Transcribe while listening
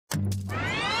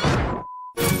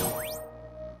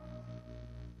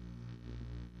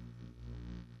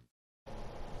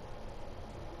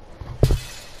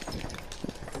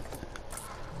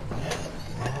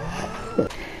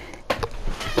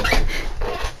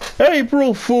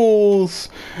April Fools!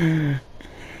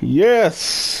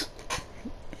 Yes!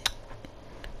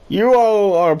 You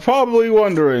all are probably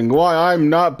wondering why I'm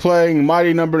not playing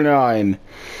Mighty Number 9.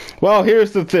 Well,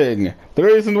 here's the thing. The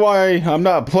reason why I'm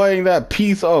not playing that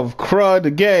piece of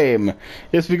crud game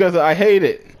is because I hate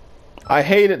it. I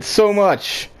hate it so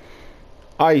much.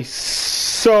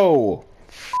 It's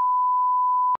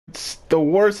the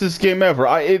worstest game ever.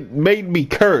 It made me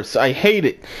curse. I hate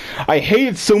it. I hate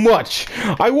it so much.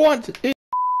 I want it.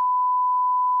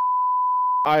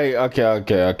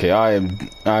 Okay.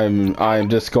 I'm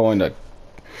just going to.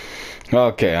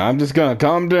 Okay, I'm just gonna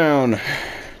calm down.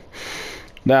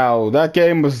 Now, that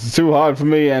game was too hard for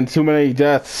me and too many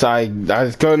deaths. I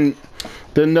just didn't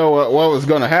know what was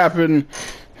gonna happen.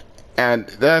 And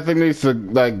that thing needs to,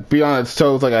 like, be on its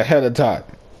toes, like, ahead of time.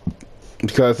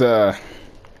 Because,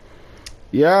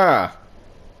 yeah.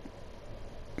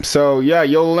 So, yeah,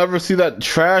 you'll never see that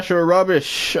trash or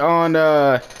rubbish on,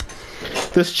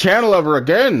 this channel ever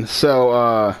again.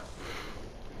 So,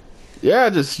 yeah,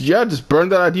 just burn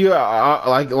that idea,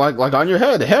 like on your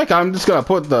head. Heck, I'm just gonna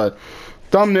put the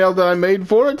thumbnail that I made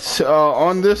for it,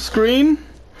 on this screen.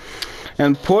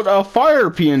 And put a fire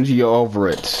PNG over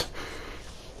it.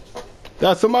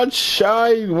 That's how much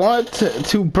I want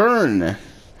to burn.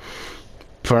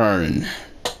 Burn.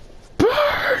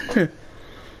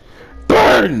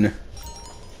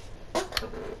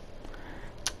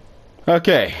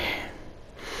 Okay.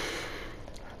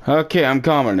 Okay, I'm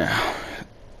calmer now.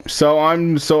 So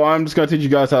I'm just gonna teach you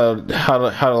guys how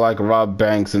to like rob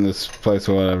banks in this place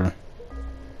or whatever.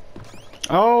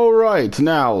 All right,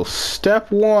 now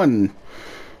step 1.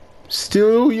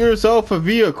 Steal yourself a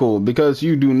vehicle because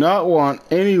you do not want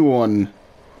anyone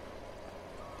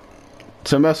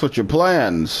to mess with your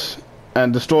plans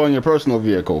and destroying your personal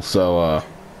vehicle. So,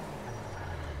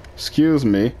 excuse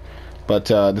me, but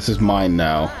this is mine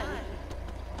now.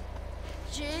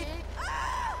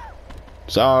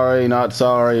 Sorry, not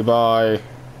sorry, bye.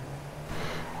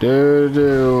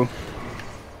 Do.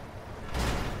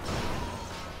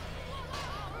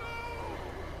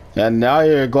 And now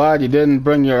you're glad you didn't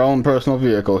bring your own personal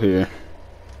vehicle here.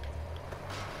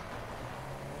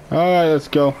 Alright, let's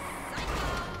go.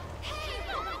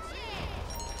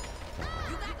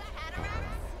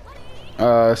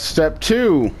 Step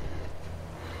 2.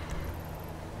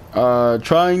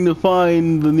 Trying to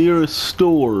find the nearest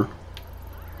store.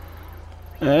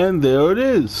 And there it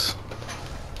is.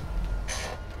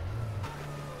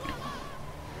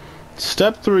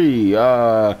 Step 3.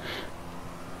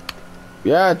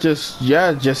 Just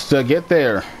get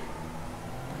there.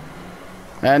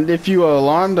 And if you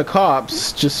alarm the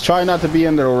cops, just try not to be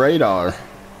in their radar.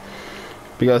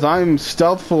 Because I'm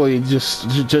stealthily just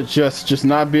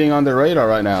not being on the radar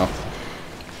right now.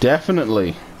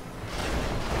 Definitely.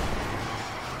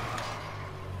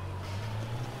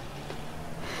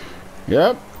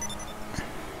 Yep.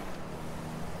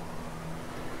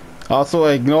 Also,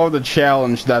 ignore the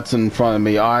challenge that's in front of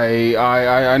me.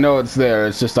 I know it's there.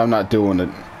 It's just I'm not doing it.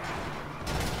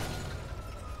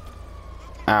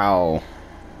 Ow.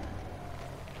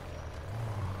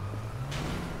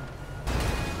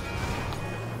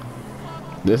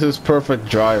 This is perfect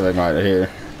driving right here.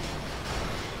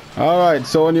 Alright,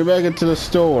 so when you make it to the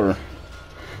store,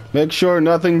 make sure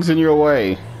nothing's in your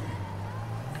way.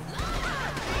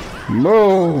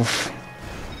 Move!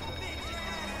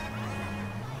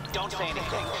 Don't say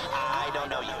anything. I don't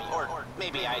know you. Or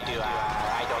maybe I do.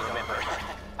 I don't remember.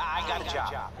 I got a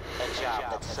job. A job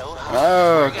that's so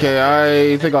hard. Okay,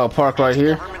 I think I'll park right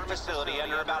here. Government facility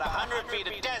under about 100 feet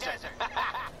of desert.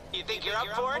 You think you're up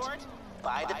for it?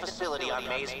 Buy the facility on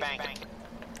Maze Bank.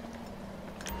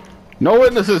 No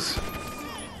witnesses!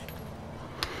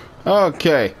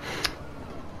 Okay.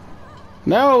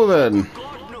 Now then.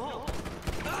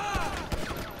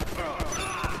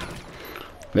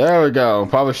 There we go.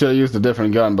 Probably should have used a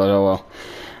different gun, but oh well.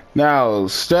 Now,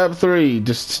 step 3,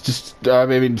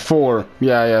 maybe 4.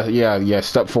 Yeah,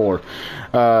 step 4.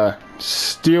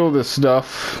 Steal this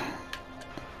stuff.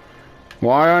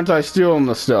 Why aren't I stealing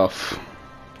the stuff?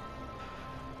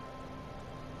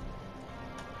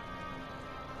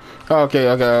 Okay,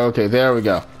 there we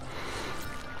go.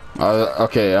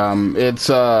 It's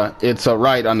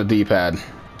right on the D-pad.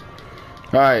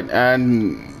 Alright,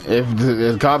 and if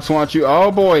the cops want you,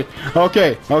 oh boy,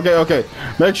 okay,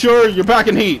 make sure you're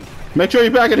packing heat,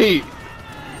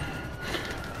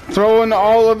 throwing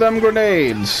all of them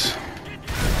grenades.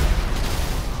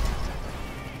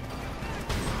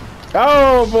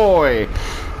 Oh boy.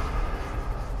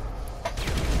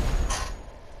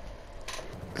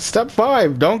 Step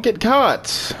 5, don't get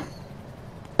caught.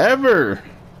 Ever.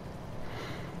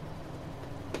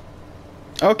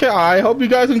 Okay, I hope you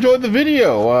guys enjoyed the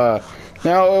video.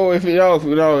 Now, if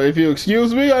you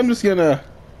excuse me, I'm just gonna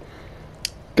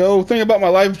go think about my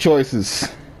life choices.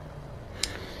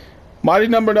 Mighty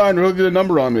number 9 really did a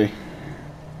number on me.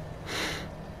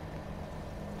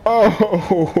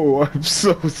 Oh, I'm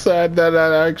so sad that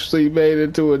I actually made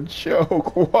it to a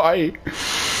joke. Why?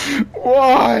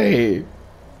 Why?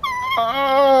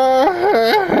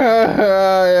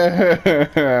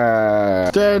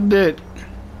 End it.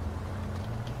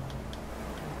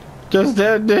 Just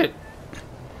end it.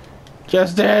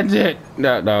 Just end it.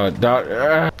 No, don't.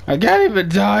 I can't even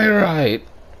die right.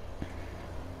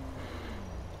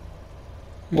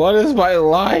 What is my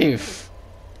life?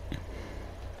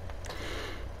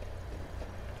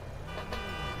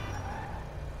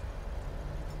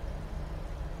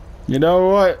 You know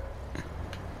what?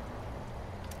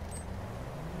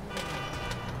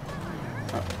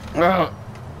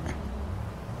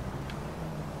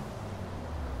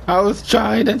 I was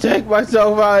trying to take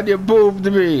myself out and you boomed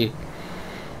me.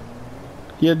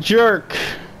 You jerk.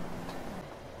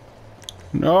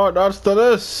 No, that's to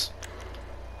this.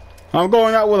 I'm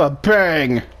going out with a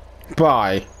bang.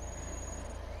 Bye.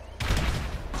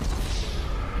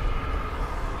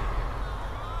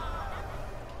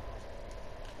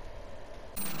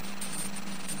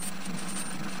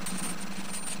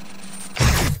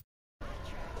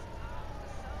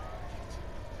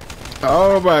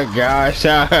 Oh my gosh.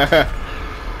 Ah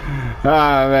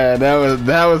man,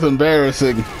 that was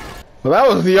embarrassing. Well, that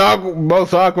was the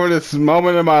most awkwardest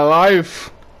moment in my life.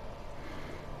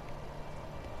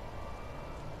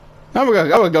 I'm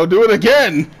gonna go do it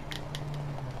again.